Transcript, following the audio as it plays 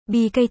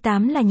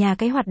BK8 là nhà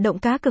cái hoạt động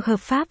cá cược hợp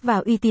pháp và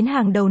uy tín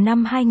hàng đầu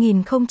năm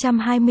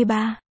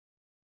 2023.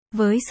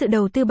 Với sự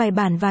đầu tư bài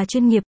bản và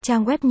chuyên nghiệp,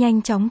 trang web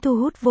nhanh chóng thu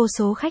hút vô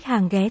số khách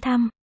hàng ghé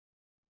thăm.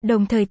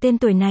 Đồng thời tên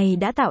tuổi này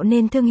đã tạo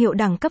nên thương hiệu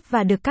đẳng cấp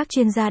và được các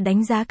chuyên gia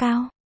đánh giá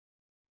cao.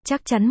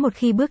 Chắc chắn một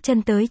khi bước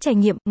chân tới trải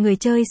nghiệm, người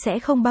chơi sẽ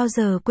không bao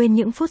giờ quên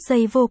những phút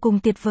giây vô cùng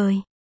tuyệt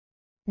vời.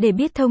 Để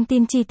biết thông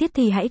tin chi tiết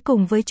thì hãy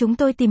cùng với chúng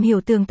tôi tìm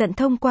hiểu tường tận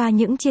thông qua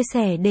những chia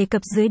sẻ đề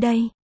cập dưới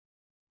đây.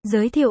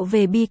 Giới thiệu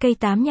về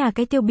BK8, nhà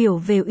cái tiêu biểu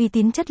về uy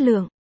tín chất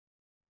lượng.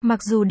 Mặc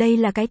dù đây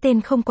là cái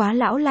tên không quá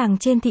lão làng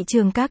trên thị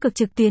trường cá cược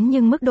trực tuyến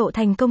nhưng mức độ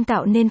thành công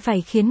tạo nên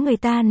phải khiến người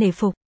ta nể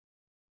phục.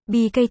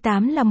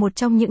 BK8 là một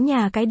trong những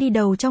nhà cái đi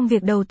đầu trong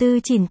việc đầu tư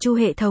chỉn chu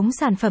hệ thống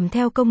sản phẩm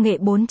theo công nghệ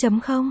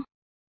 4.0.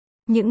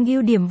 Những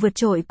ưu điểm vượt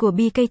trội của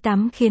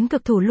BK8 khiến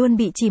cực thủ luôn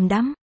bị chìm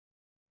đắm.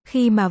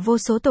 Khi mà vô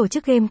số tổ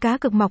chức game cá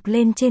cược mọc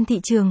lên trên thị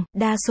trường,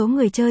 đa số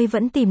người chơi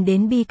vẫn tìm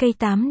đến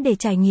BK8 để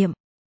trải nghiệm.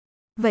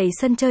 Vậy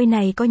sân chơi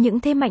này có những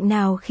thế mạnh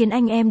nào khiến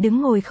anh em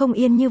đứng ngồi không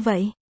yên như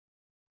vậy?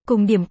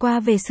 Cùng điểm qua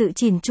về sự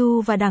chỉn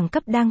chu và đẳng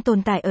cấp đang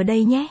tồn tại ở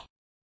đây nhé.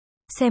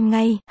 Xem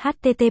ngay,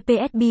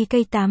 https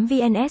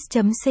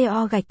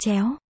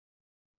bk8vns.co/.